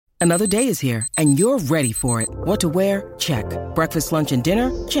Another day is here, and you're ready for it. What to wear? Check. Breakfast, lunch, and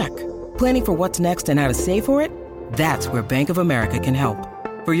dinner? Check. Planning for what's next and how to save for it? That's where Bank of America can help.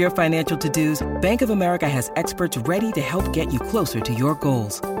 For your financial to-dos, Bank of America has experts ready to help get you closer to your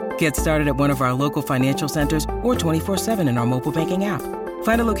goals. Get started at one of our local financial centers or 24/7 in our mobile banking app.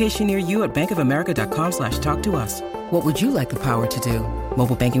 Find a location near you at bankofamerica.com/talktous. What would you like the power to do?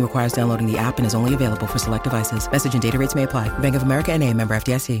 Mobile banking requires downloading the app and is only available for select devices. Message and data rates may apply. Bank of America N.A., member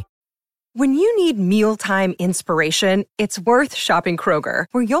FDIC. When you need mealtime inspiration, it's worth shopping Kroger,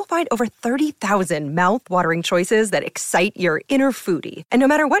 where you'll find over 30,000 mouth-watering choices that excite your inner foodie. And no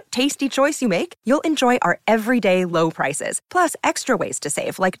matter what tasty choice you make, you'll enjoy our everyday low prices, plus extra ways to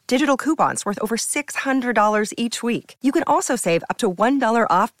save, like digital coupons worth over $600 each week. You can also save up to $1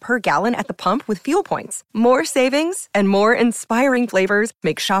 off per gallon at the pump with fuel points. More savings and more inspiring flavors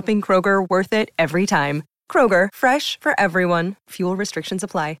make shopping Kroger worth it every time. Kroger, fresh for everyone. Fuel restrictions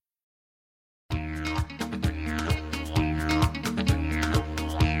apply.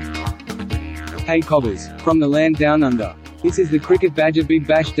 Hey Cobbers, from the land down under. This is the Cricket Badger Big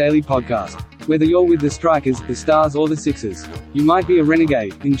Bash Daily Podcast. Whether you're with the Strikers, the Stars or the Sixers, you might be a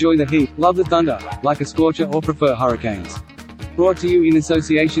renegade, enjoy the heat, love the thunder, like a scorcher or prefer hurricanes. Brought to you in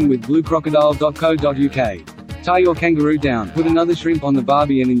association with bluecrocodile.co.uk. Tie your kangaroo down, put another shrimp on the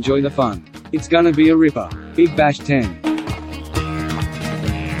barbie and enjoy the fun. It's gonna be a ripper. Big Bash 10.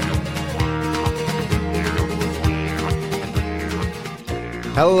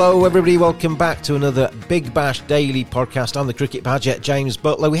 Hello everybody, welcome back to another Big Bash Daily Podcast. I'm the Cricket Badger, James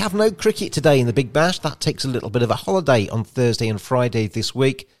Butler. We have no cricket today in the Big Bash. That takes a little bit of a holiday on Thursday and Friday this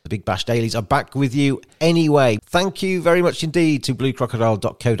week. The Big Bash Dailies are back with you anyway. Thank you very much indeed to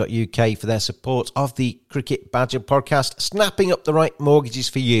bluecrocodile.co.uk for their support of the Cricket Badger Podcast, snapping up the right mortgages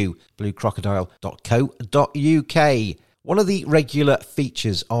for you. bluecrocodile.co.uk. One of the regular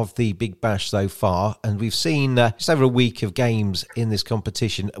features of the Big Bash so far, and we've seen just over a week of games in this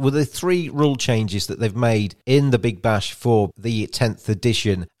competition, were the 3 rule changes that they've made in the Big Bash for the 10th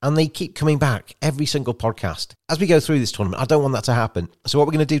edition, and they keep coming back every single podcast. As we go through this tournament, I don't want that to happen. So what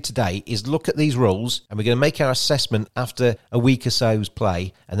we're going to do today is look at these rules, and we're going to make our assessment after a week or so's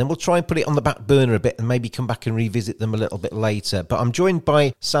play, and then we'll try and put it on the back burner a bit and maybe come back and revisit them a little bit later. But I'm joined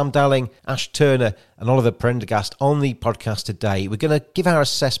by Sam Dowling, Ash Turner and Oliver Prendergast on the podcast today. We're going to give our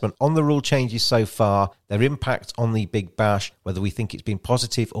assessment on the rule changes so far, their impact on the Big Bash, whether we think it's been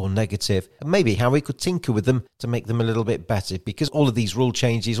positive or negative, and maybe how we could tinker with them to make them a little bit better, because all of these rule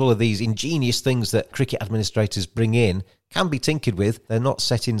changes, all of these ingenious things that cricket administrators bring in can be tinkered with. They're not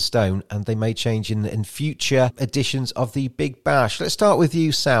set in stone, and they may change in future editions of the Big Bash. Let's start with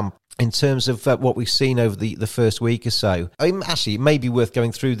you, Sam. In terms of what we've seen over the first week or so, actually, it may be worth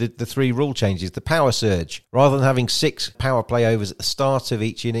going through the 3 rule changes. The power surge. Rather than having 6 power play overs at the start of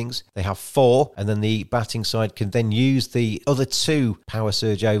each innings, they have 4, and then the batting side can then use the other 2 power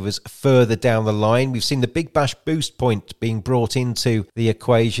surge overs further down the line. We've seen the Big Bash boost point being brought into the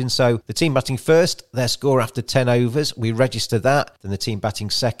equation. So the team batting first, their score after 10 overs, we register that. Then the team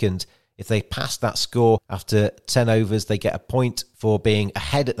batting second, if they pass that score after 10 overs, they get a point for being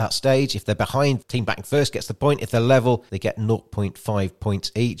ahead at that stage. If they're behind, team batting first gets the point. If they're level, they get 0.5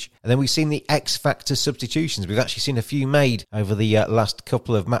 points each. And then we've seen the X-Factor substitutions. We've actually seen a few made over the last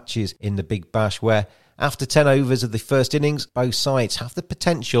couple of matches in the Big Bash, where after 10 overs of the first innings, both sides have the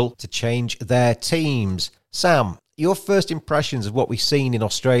potential to change their teams. Sam, your first impressions of what we've seen in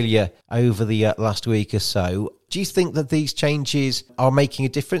Australia over the last week or so, do you think that these changes are making a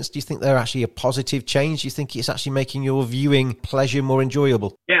difference? Do you think they're actually a positive change? Do you think it's actually making your viewing pleasure more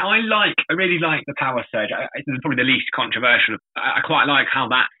enjoyable? Yeah, I really like the power surge. It's probably the least controversial. I quite like how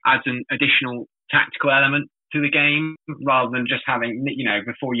that adds an additional tactical element to the game, rather than just having,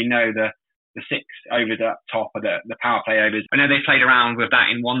 before the 6 overs up top or the power play overs. I know they played around with that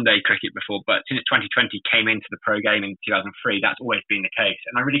in one-day cricket before, but since 2020 came into the pro game in 2003, that's always been the case.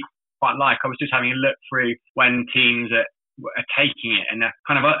 And I really quite like, I was just having a look through when teams are taking it, and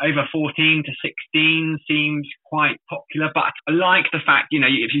kind of over 14 to 16 seems quite popular. But I like the fact,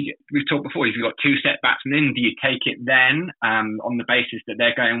 we've talked before, if you've got 2 set batsmen in, do you take it then on the basis that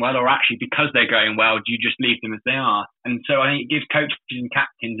they're going well, or actually because they're going well, do you just leave them as they are? And so I think it gives coaches and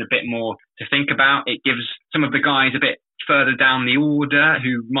captains a bit more to think about. It gives some of the guys a bit further down the order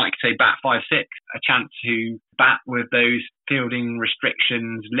who might say bat 5-6 a chance to bat with those fielding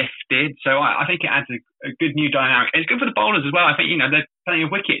restrictions lifted. So I think it adds a good new dynamic. It's good for the bowlers as well. I think there's plenty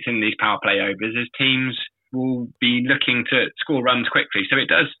of wickets in these power play overs as teams will be looking to score runs quickly, so it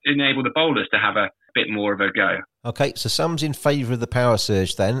does enable the bowlers to have a bit more of a go. Okay, so Sam's in favour of the power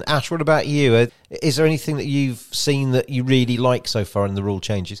surge then. Ash, what about you? Is there anything that you've seen that you really like so far in the rule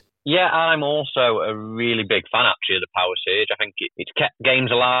changes? Yeah, I'm also a really big fan, actually, of the Power Surge. I think it's kept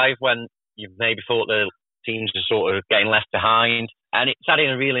games alive when you maybe thought the teams are sort of getting left behind. And it's adding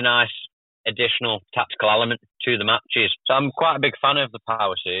a really nice additional tactical element to the matches. So I'm quite a big fan of the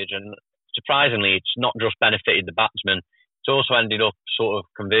Power Surge. And surprisingly, it's not just benefited the batsmen. It's also ended up sort of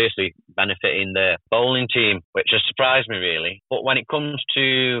conversely benefiting the bowling team, which has surprised me really. But when it comes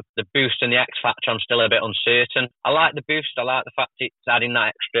to the boost and the X Factor, I'm still a bit uncertain. I like the boost. I like the fact it's adding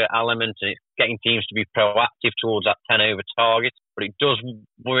that extra element and it's getting teams to be proactive towards that 10 over target. But it does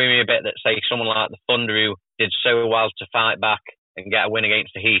worry me a bit that, say, someone like the Thunder, who did so well to fight back and get a win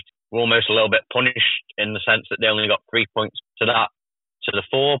against the Heat, were almost a little bit punished in the sense that they only got 3 points to the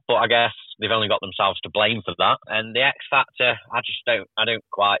 4, but I guess they've only got themselves to blame for that. And the X Factor, I don't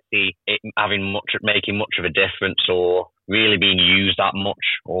quite see it making much of a difference or really being used that much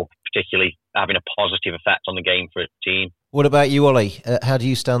or particularly having a positive effect on the game for a team. What about you, Ollie? How do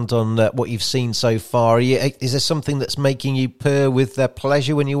you stand on what you've seen so far? Is there something that's making you purr with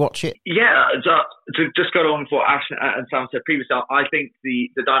pleasure when you watch it? Yeah, to just go on for Ash and Sam said previously, I think the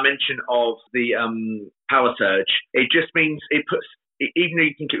dimension of the Power Surge, it just means it puts, even though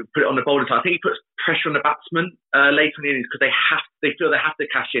you think it would put it on the bowler side, I think it puts pressure on the batsmen later in the innings because they feel they have to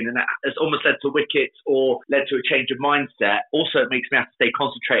cash in, and that has almost led to wickets or led to a change of mindset. Also, it makes me have to stay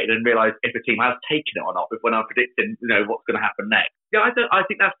concentrated and realise if a team has taken it or not when I'm predicting, what's going to happen next. Yeah, I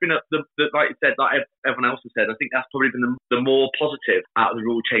think that's been like you said, like everyone else has said. I think that's probably been the more positive out of the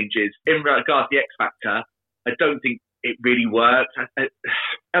rule changes in regards to the X Factor. I don't think it really works.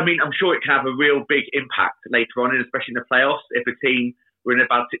 I mean, I'm sure it can have a real big impact later on, and especially in the playoffs, if a team were in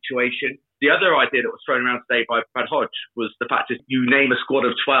a bad situation. The other idea that was thrown around today by Brad Hodge was the fact that you name a squad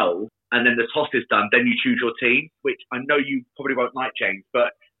of 12 and then the toss is done, then you choose your team, which I know you probably won't like, James,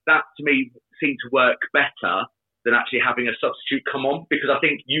 but that to me seemed to work better than actually having a substitute come on, because I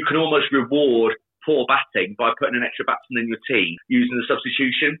think you can almost reward poor batting by putting an extra batsman in your team using the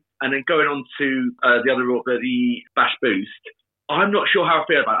substitution. And then going on to the other rule, the Bash Boost, I'm not sure how I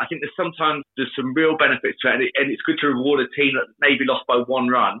feel about it. I think sometimes there's some real benefits to it, and it's good to reward a team that maybe lost by 1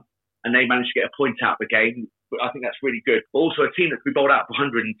 run and they managed to get a point out of the game. I think that's really good. But also a team that could be bowled out for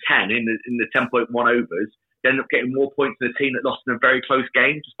 110 in the 10.1 overs, they end up getting more points than a team that lost in a very close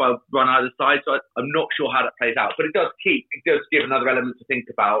game just by a run either side. So I'm not sure how that plays out. But it does give another element to think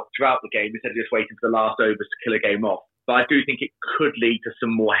about throughout the game instead of just waiting for the last overs to kill a game off. But I do think it could lead to some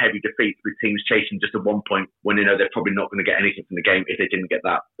more heavy defeats with teams chasing just a 1 point when they're probably not going to get anything from the game if they didn't get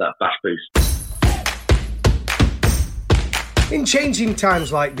that Bash Boost. In changing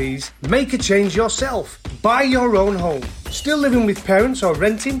times like these, make a change yourself. Buy your own home. Still living with parents or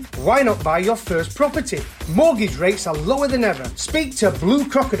renting? Why not buy your first property? Mortgage rates are lower than ever. Speak to Blue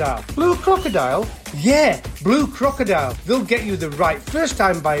Crocodile. Blue Crocodile? Yeah, Blue Crocodile. They'll get you the right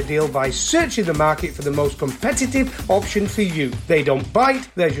first-time buyer deal by searching the market for the most competitive option for you. They don't bite,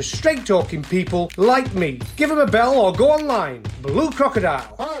 they're just straight-talking people like me. Give them a bell or go online. Blue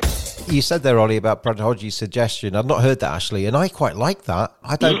Crocodile. You said there, Ollie, about Brad Hodge's suggestion. I've not heard that, actually, and I quite like that.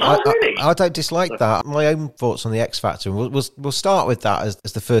 I don't dislike that. My own thoughts on the X Factor. We'll start with that as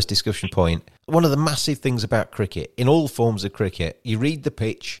the first discussion point. One of the massive things about cricket, in all forms of cricket, you read the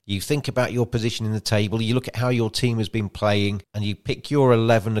pitch, you think about your position in the table, you look at how your team has been playing, and you pick your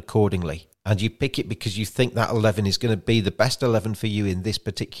 11 accordingly. And you pick it because you think that 11 is going to be the best 11 for you in this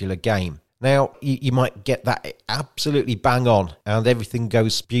particular game. Now, you might get that absolutely bang on and everything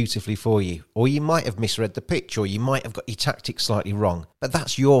goes beautifully for you. Or you might have misread the pitch, or you might have got your tactics slightly wrong. But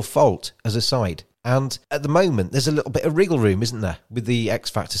that's your fault as a side. And at the moment, there's a little bit of wriggle room, isn't there, with the X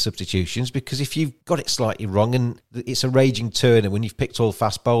Factor substitutions? Because if you've got it slightly wrong and it's a raging turner when you've picked all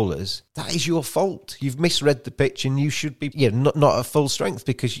fast bowlers, that is your fault. You've misread the pitch and you should be not at full strength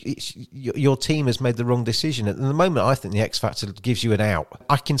because your team has made the wrong decision. At the moment, I think the X Factor gives you an out.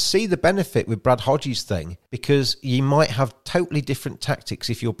 I can see the benefit with Brad Hodge's thing because you might have totally different tactics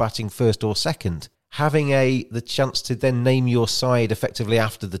if you're batting first or second. Having the chance to then name your side effectively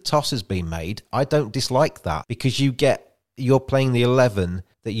after the toss has been made, I don't dislike that because you're playing the 11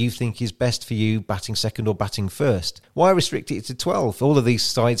 that you think is best for you batting second or batting first. Why restrict it to 12? All of these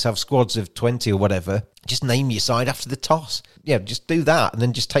sides have squads of 20 or whatever. Just name your side after the toss. Yeah, just do that and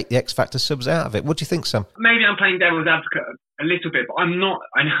then just take the X Factor subs out of it. What do you think, Sam? Maybe I'm playing devil's advocate a little bit, but I'm not.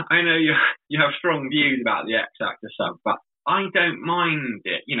 I know you have strong views about the X Factor sub, but I don't mind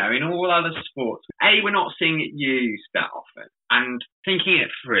it. In all other sports, we're not seeing it used that often. And thinking it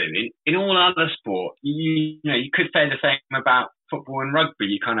through, in all other sports, you could say the same about football and rugby.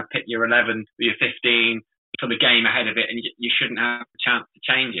 You kind of pick your 11, your 15, for the game ahead of it, and you shouldn't have a chance to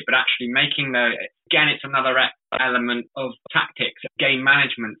change it. But actually making again, it's another element of tactics, game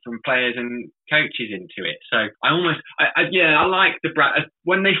management from players and coaches into it. So I like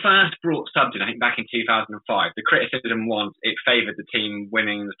when they first brought subs in, I think back in 2005, the criticism was it favoured the team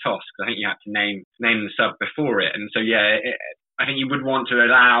winning the toss, because I think you had to name the sub before it. And so, I think you would want to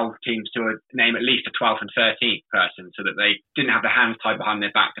allow teams to name at least a 12th and 13th person so that they didn't have their hands tied behind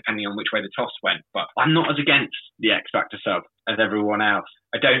their back depending on which way the toss went. But I'm not as against the X Factor sub as everyone else.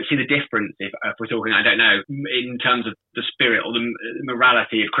 I don't see the difference if we're talking, I don't know, in terms of the spirit or the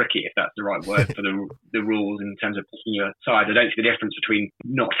morality of cricket, if that's the right word for the rules in terms of picking your side. I don't see the difference between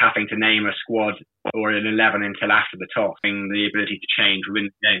not having to name a squad or an 11 until after the toss, and the ability to change within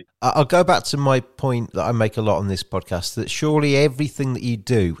the game. I'll go back to my point that I make a lot on this podcast, that surely everything that you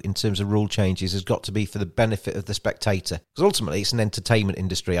do in terms of rule changes has got to be for the benefit of the spectator. Because ultimately it's an entertainment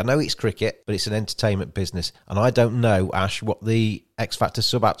industry. I know it's cricket, but it's an entertainment business. And I don't know, Ash, what the X Factor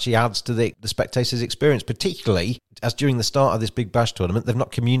sub actually adds to the spectator's experience, particularly as during the start of this Big Bash tournament, they've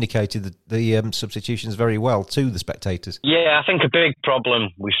not communicated the substitutions very well to the spectators. Yeah, I think a big problem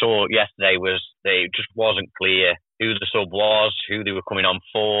we saw yesterday was it just wasn't clear who the sub was, who they were coming on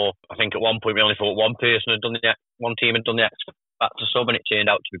for. I think at one point we only thought one team had done the X Factor sub, and it turned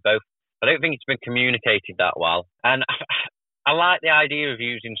out to be both. I don't think it's been communicated that well. And I like the idea of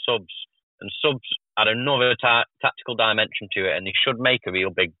using subs, and subs add another tactical dimension to it, and they should make a real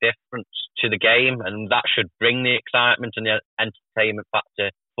big difference to the game, and that should bring the excitement and the entertainment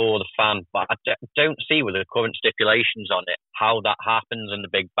factor for the fan. But I don't see with the current stipulations on it how that happens in the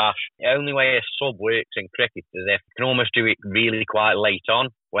Big Bash. The only way a sub works in cricket is if you can almost do it really quite late on,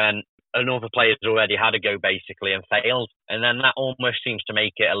 when another player's already had a go basically and failed, and then that almost seems to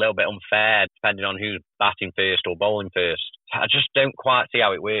make it a little bit unfair depending on who's batting first or bowling first. I just don't quite see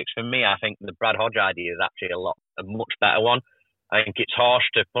how it works. For me, I think the Brad Hodge idea is actually a much better one. I think it's harsh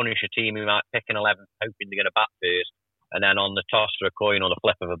to punish a team who might pick an 11 hoping they're going to bat first, and then on the toss for a coin or the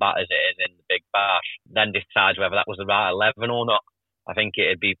flip of a bat, as it is in the Big Bash, then decides whether that was the right 11 or not. I think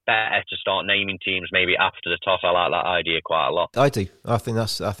it'd be better to start naming teams maybe after the toss. I like that idea quite a lot. I do. I think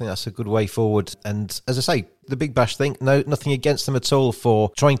that's a good way forward. And as I say, the Big Bash thing, nothing against them at all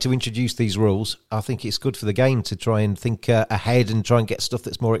for trying to introduce these rules. I think it's good for the game to try and think ahead and try and get stuff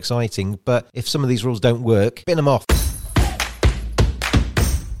that's more exciting. But if some of these rules don't work, bin them off.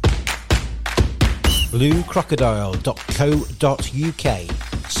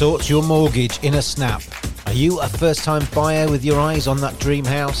 BlueCrocodile.co.uk. Sort your mortgage in a snap. Are you a first-time buyer with your eyes on that dream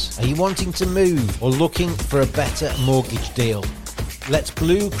house? Are you wanting to move or looking for a better mortgage deal? Let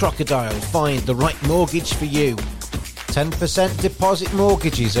Blue Crocodile find the right mortgage for you. 10% deposit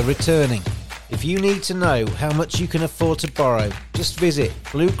mortgages are returning. If you need to know how much you can afford to borrow, just visit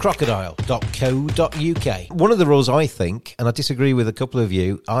bluecrocodile.co.uk. One of the rules, I think, and I disagree with a couple of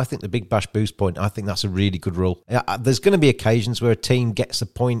you, I think the Big Bash boost point, I think that's a really good rule. There's going to be occasions where a team gets a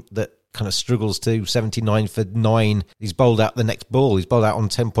point that kind of struggles to 79 for 9. He's bowled out the next ball. He's bowled out on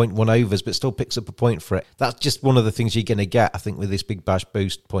 10.1 overs, but still picks up a point for it. That's just one of the things you're going to get, I think, with this Big Bash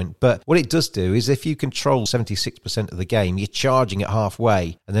boost point. But what it does do is if you control 76% of the game, you're charging at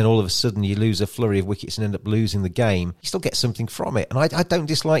halfway, and then all of a sudden you lose a flurry of wickets and end up losing the game, you still get something from it. And I don't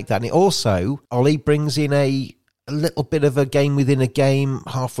dislike that. And it also, Ollie brings in a little bit of a game within a game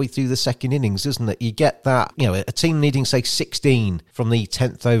halfway through the second innings, doesn't it? You get that, a team needing, say, 16 from the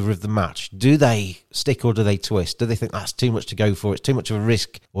 10th over of the match. Do they stick or do they twist? Do they think that's too much to go for? It's too much of a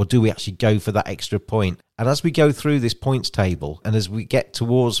risk? Or do we actually go for that extra point? And as we go through this points table and as we get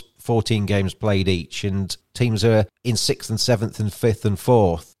towards 14 games played each and teams are in 6th and 7th and 5th and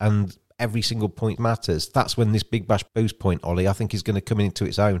 4th and every single point matters, that's when this Big Bash boost point, Ollie, I think is going to come into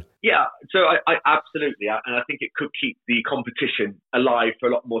its own. Yeah, so I absolutely, and I think it could keep the competition alive for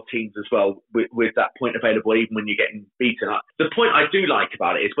a lot more teams as well with that point available, even when you're getting beaten up. The point I do like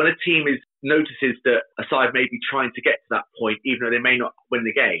about it is when a team notices that a side may be trying to get to that point, even though they may not win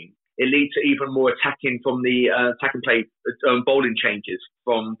the game, it leads to even more attacking from the attack and play bowling changes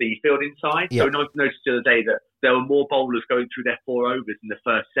from the fielding side. Yep. So I noticed the other day that there were more bowlers going through their 4 overs in the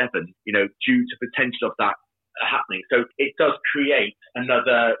first 7, due to potential of that happening. So it does create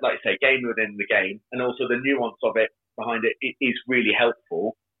another, like I say, game within the game, and also the nuance of it behind it is really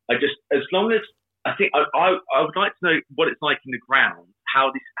helpful. I think I would like to know what it's like in the ground,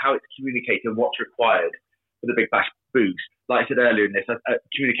 how it's communicated and what's required for the Big Bash boost. Like I said earlier in this,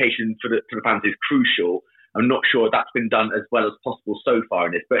 communication for the fans is crucial. I'm not sure that's been done as well as possible so far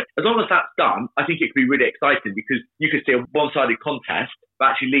in this, but as long as that's done, I think it could be really exciting because you could see a one-sided contest but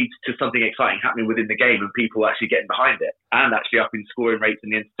actually leads to something exciting happening within the game and people actually getting behind it and actually up in scoring rates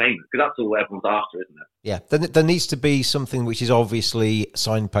and the entertainment, because that's all everyone's after, isn't it? Yeah, there needs to be something which is obviously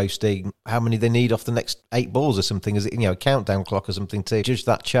signposting how many they need off the next 8 balls or something, as a countdown clock or something to judge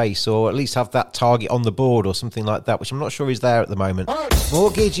that chase, or at least have that target on the board or something like that, which I'm not sure is there at the moment.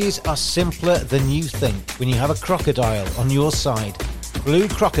 Mortgages are simpler than you think when you have a crocodile on your side. Blue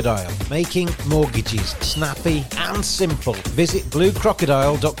Crocodile, making mortgages snappy and simple. Visit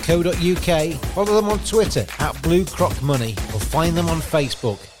bluecrocodile.co.uk, follow them on Twitter @BlueCrocMoney, or find them on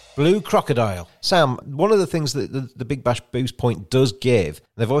Facebook. Blue Crocodile. Sam, one of the things that the Big Bash boost point does give,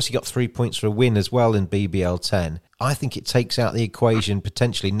 they've also got 3 points for a win as well in BBL 10. I think it takes out the equation,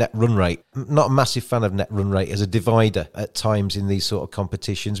 potentially, net run rate. I'm not a massive fan of net run rate as a divider at times in these sort of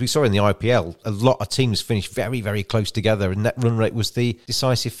competitions. We saw in the IPL, a lot of teams finished very, very close together, and net run rate was the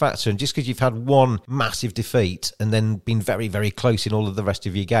decisive factor. And just because you've had one massive defeat and then been very, very close in all of the rest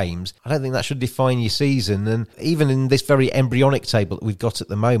of your games, I don't think that should define your season. And even in this very embryonic table that we've got at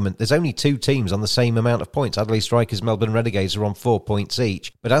the moment, there's only 2 teams on the same amount of points. Adelaide Strikers, Melbourne Renegades are on 4 points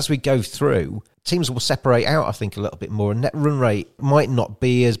each. But as we go through, teams will separate out, I think, a little bit more. And net run rate might not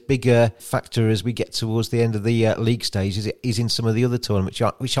be as big a factor as we get towards the end of the league stage as it is in some of the other tournaments,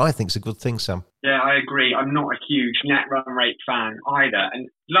 which I think is a good thing, Sam. Yeah, I agree. I'm not a huge net run rate fan either. And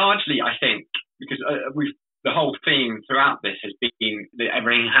largely, I think, because the whole theme throughout this has been that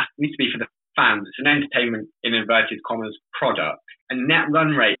everything needs to be for the fans. It's an entertainment, in inverted commas, product. And net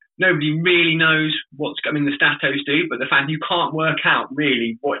run rate, nobody really knows the statos do, but the fact you can't work out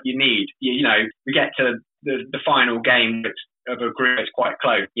really what you need. We get to the final game of a group that's quite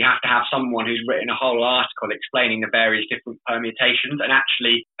close. You have to have someone who's written a whole article explaining the various different permutations. And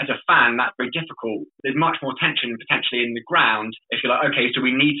actually, as a fan, that's very difficult. There's much more tension potentially in the ground if you're like, okay, so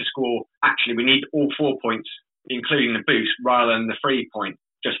we need to score. Actually, we need all 4 points, including the boost, rather than the 3 point.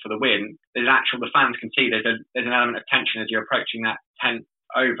 Just for the win. The fans can see there's an element of tension as you're approaching that 10th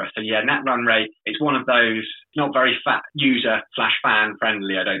over. So yeah, net run rate, it's one of those not very user/fan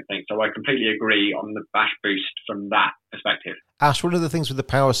friendly, I don't think. So I completely agree on the Bash boost from that perspective. Ash, one of the things with the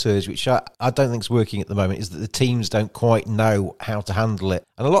Power Surge, which I don't think is working at the moment, is that the teams don't quite know how to handle it.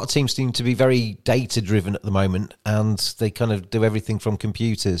 And a lot of teams seem to be very data-driven at the moment, and they kind of do everything from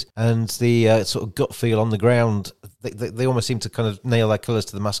computers. And the sort of gut feel on the ground, they almost seem to kind of nail their colours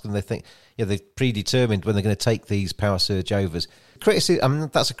to the mast, and they think, they've predetermined when they're going to take these Power Surge overs.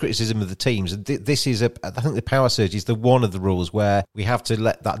 That's a criticism of the teams. This is I think the Power Surge is the one of the rules where we have to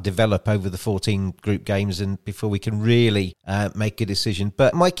let that develop over the 14 group games and before we can really make a decision.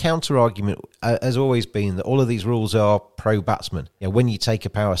 But my counter argument has always been that all of these rules are pro batsman. When you take a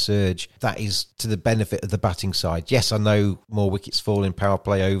Power Surge, that is to the benefit of the batting side. Yes, I know more wickets fall in power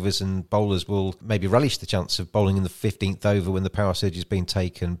play overs, and bowlers will maybe relish the chance of bowling in the 15th over when the Power Surge has been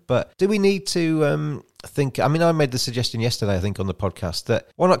taken. But do we need to think? I made the suggestion yesterday, I think, on the podcast, that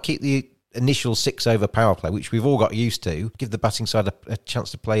why not keep the initial 6 over power play, which we've all got used to, give the batting side a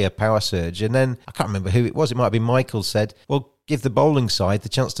chance to play a Power Surge, and then I can't remember who it was. It might have been Michael said, well, give the bowling side the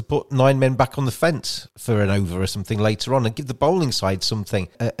chance to put 9 men back on the fence for an over or something later on, and give the bowling side something,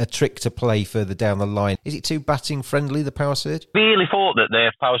 a trick to play further down the line. Is it too batting friendly, the Power Surge? Really thought that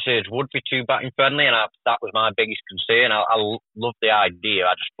the Power Surge would be too batting friendly, and that was my biggest concern. I love the idea.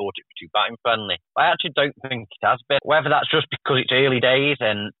 I just thought it would be too batting friendly. I actually don't think it has been. Whether that's just because it's early days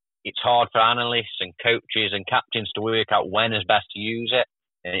and it's hard for analysts and coaches and captains to work out when is best to use it,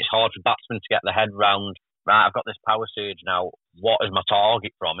 and it's hard for batsmen to get their head round, right, I've got this Power Surge now, what is my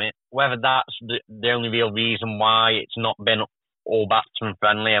target from it? Whether that's the only real reason why it's not been all batsman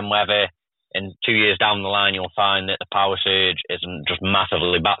friendly, and whether in 2 years down the line you'll find that the Power Surge isn't just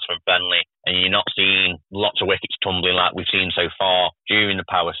massively batsman friendly and you're not seeing lots of wickets tumbling like we've seen so far during the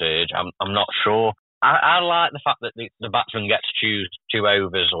Power Surge. I'm not sure. I like the fact that the batsman gets to choose 2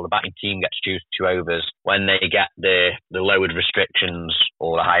 overs, or the batting team gets to choose 2 overs when they get the lowered restrictions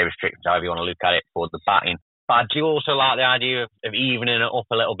or the higher restrictions, however you want to look at it, for the batting. But I do also like the idea of evening it up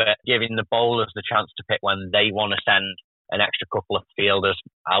a little bit, giving the bowlers the chance to pick when they want to send an extra couple of fielders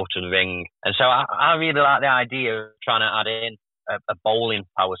out of the ring. And so I really like the idea of trying to add in a bowling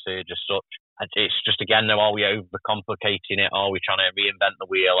Power Surge as such. It's just, again, though, are we overcomplicating it? Are we trying to reinvent the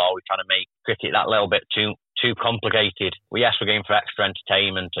wheel? Are we trying to make cricket that little bit too complicated? Well, yes, we're going for extra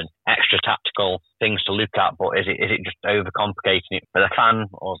entertainment and extra tactical things to look at, but is it just overcomplicating it for the fan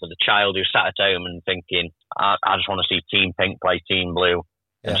or for the child who's sat at home and thinking, I just want to see Team Pink play Team Blue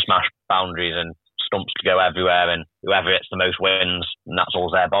and smash boundaries and stumps to go everywhere, and whoever hits the most wins, and that's all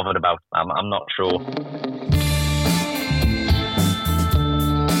they're bothered about? I'm not sure.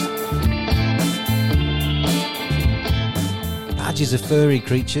 Badgers are furry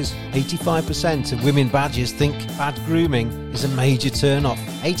creatures. 85% of women badgers think bad grooming is a major turn-off.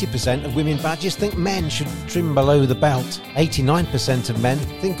 80% of women badgers think men should trim below the belt. 89% of men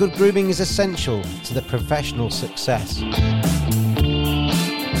think good grooming is essential to their professional success.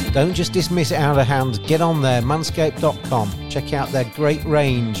 Don't just dismiss it out of hand. Get on there, manscaped.com. Check out their great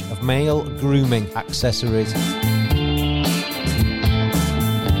range of male grooming accessories.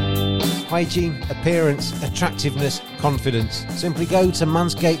 Hygiene, appearance, attractiveness, confidence. Simply go to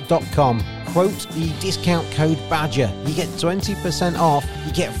manscaped.com. Quote the discount code BADGER. You get 20% off,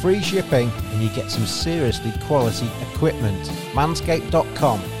 you get free shipping, and you get some seriously quality equipment.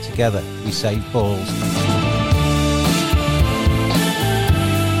 Manscaped.com. Together we save balls.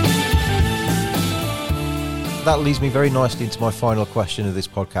 That leads me very nicely into my final question of this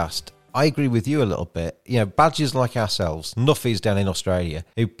podcast. I agree with you a little bit. You know, badgers like ourselves, nuffies down in Australia,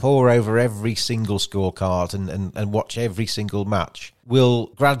 who pore over every single scorecard and watch every single match, will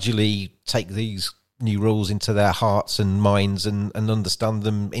gradually take these new rules into their hearts and minds and understand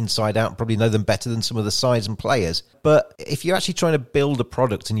them inside out, and probably know them better than some of the sides and players. But if you're actually trying to build a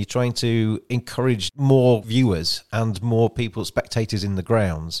product and you're trying to encourage more viewers and more people, spectators in the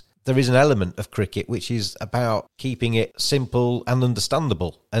grounds, there is an element of cricket which is about keeping it simple and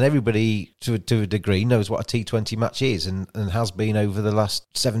understandable. And everybody, to a degree, knows what a T20 match is and has been over the last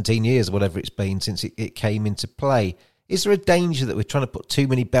 17 years, whatever it's been, since it came into play. Is there a danger that we're trying to put too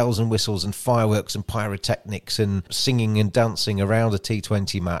many bells and whistles and fireworks and pyrotechnics and singing and dancing around a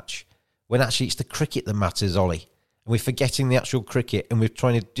T20 match, when actually it's the cricket that matters, Ollie? And we're forgetting the actual cricket, and we're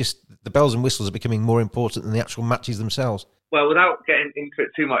trying to the bells and whistles are becoming more important than the actual matches themselves. Well, without getting into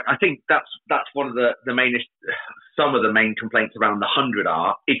it too much, I think that's one of the some of the main complaints around the 100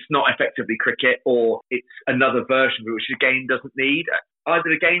 are it's not effectively cricket, or it's another version of it which the game doesn't need.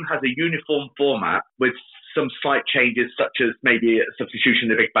 Either the game has a uniform format with some slight changes, such as maybe a substitution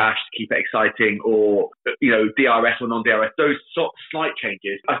in the Big Bash to keep it exciting, or, you know, DRS or non-DRS, those sort of slight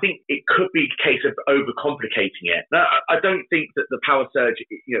changes. I think it could be a case of overcomplicating it. Now, I don't think that the Power Surge,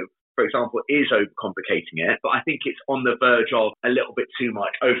 you know, for example, is overcomplicating it, but I think it's on the verge of a little bit too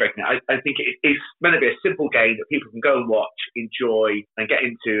much overacting it. I think it's meant to be a simple game that people can go and watch, enjoy, and get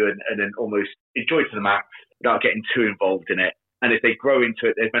into, and then almost enjoy to the max without getting too involved in it. And if they grow into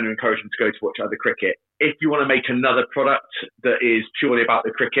it, they're going to encourage them to go to watch other cricket. If you want to make another product that is purely about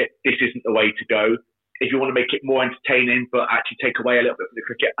the cricket, this isn't the way to go. If you want to make it more entertaining, but actually take away a little bit from the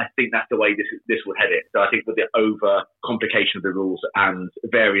cricket, I think that's the way this will head it. So I think with the over complication of the rules and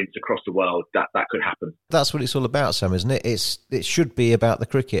variance across the world, that could happen. That's what it's all about, Sam, isn't it? It should be about the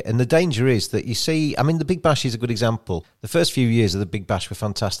cricket. And the danger is that you see, I mean, the Big Bash is a good example. The first few years of the Big Bash were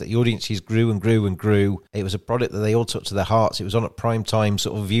fantastic. The audiences grew and grew and grew. It was a product that they all took to their hearts. It was on at prime time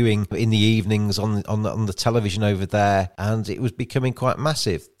sort of viewing in the evenings on the television over there, and it was becoming quite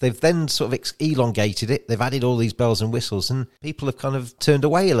massive. They've then sort of elongated it. They've added all these bells and whistles, and people have kind of turned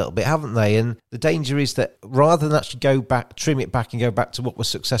away a little bit, haven't they? And the danger is that rather than actually go back, trim it back and go back to what was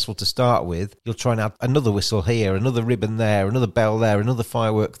successful to start with, you'll try and add another whistle here, another ribbon there, another bell there, another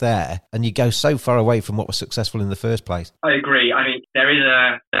firework there, and you go so far away from what was successful in the first place. I agree. I mean, there is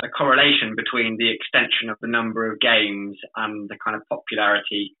a correlation between the extension of the number of games and the kind of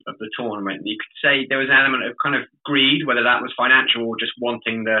popularity of the tournament. You could say there was an element of kind of greed, whether that was financial or just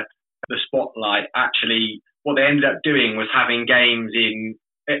wanting the spotlight. Actually, what they ended up doing was having games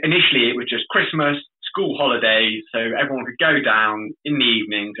initially it was just Christmas, school holidays, so everyone could go down in the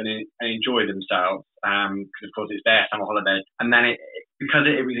evenings and enjoy themselves, because of course it's their summer holiday. And then because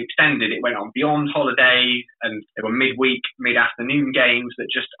it was extended, it went on beyond holidays, and there were midweek, mid-afternoon games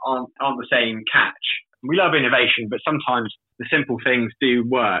that just aren't the same catch. We love innovation, but sometimes the simple things do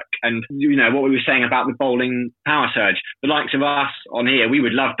work. And, you know, what we were saying about the bowling Power Surge, the likes of us on here, we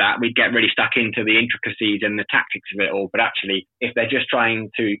would love that. We'd get really stuck into the intricacies and the tactics of it all. But actually, if they're just trying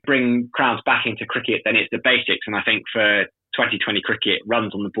to bring crowds back into cricket, then it's the basics. And I think for 2020 cricket,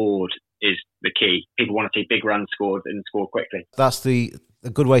 runs on the board is the key. People want to see big runs scored and scored quickly. That's a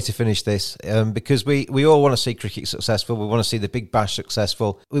good way to finish this, because we all want to see cricket successful. We want to see the Big Bash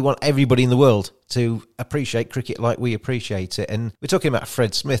successful. We want everybody in the world to appreciate cricket like we appreciate it. And we're talking about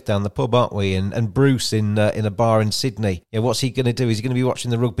Fred Smith down the pub, aren't we? And Bruce in a bar in Sydney. Yeah, what's he going to do? Is he going to be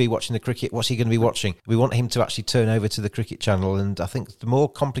watching the rugby, watching the cricket? What's he going to be watching? We want him to actually turn over to the cricket channel. And I think the more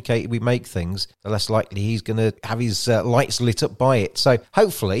complicated we make things, the less likely he's going to have his lights lit up by it. So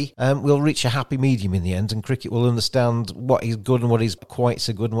hopefully we'll reach a happy medium in the end, and cricket will understand what is good and what is quite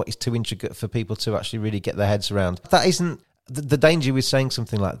so good and what is too intricate for people to actually really get their heads around. That isn't The danger with saying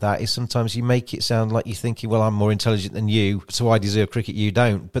something like that is sometimes you make it sound like you're thinking, well, I'm more intelligent than you, so I deserve cricket, you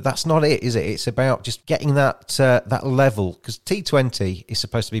don't. But that's not it, is it? It's about just getting that level, because T20 is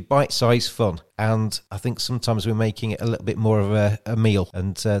supposed to be bite-sized fun. And I think sometimes we're making it a little bit more of a meal,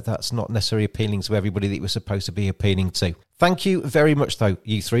 and that's not necessarily appealing to everybody that we're supposed to be appealing to. Thank you very much, though,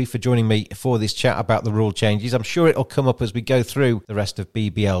 you three, for joining me for this chat about the rule changes. I'm sure it'll come up as we go through the rest of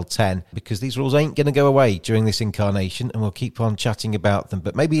BBL 10, because these rules ain't going to go away during this incarnation, and we'll keep on chatting about them,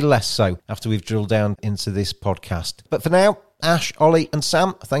 but maybe less so after we've drilled down into this podcast. But for now, Ash, Ollie and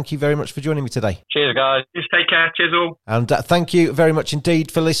Sam, thank you very much for joining me today. Cheers, guys. Just take care. Cheers all. And thank you very much indeed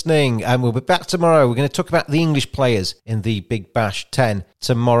for listening. And we'll be back tomorrow. We're going to talk about the English players in the Big Bash 10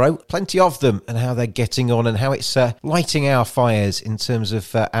 tomorrow. Plenty of them, and how they're getting on, and how it's lighting our fires in terms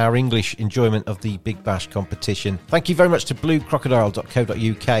of our English enjoyment of the Big Bash competition. Thank you very much to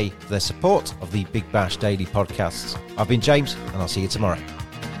bluecrocodile.co.uk for their support of the Big Bash Daily podcasts. I've been James, and I'll see you tomorrow.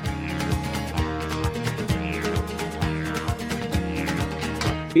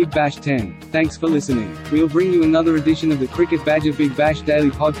 Big Bash 10. Thanks for listening. We'll bring you another edition of the Cricket Badger Big Bash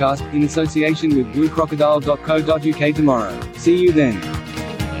Daily Podcast, in association with bluecrocodile.co.uk tomorrow. See you then.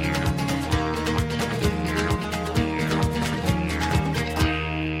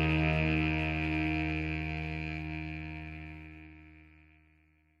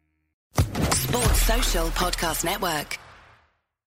 Sports Social Podcast Network.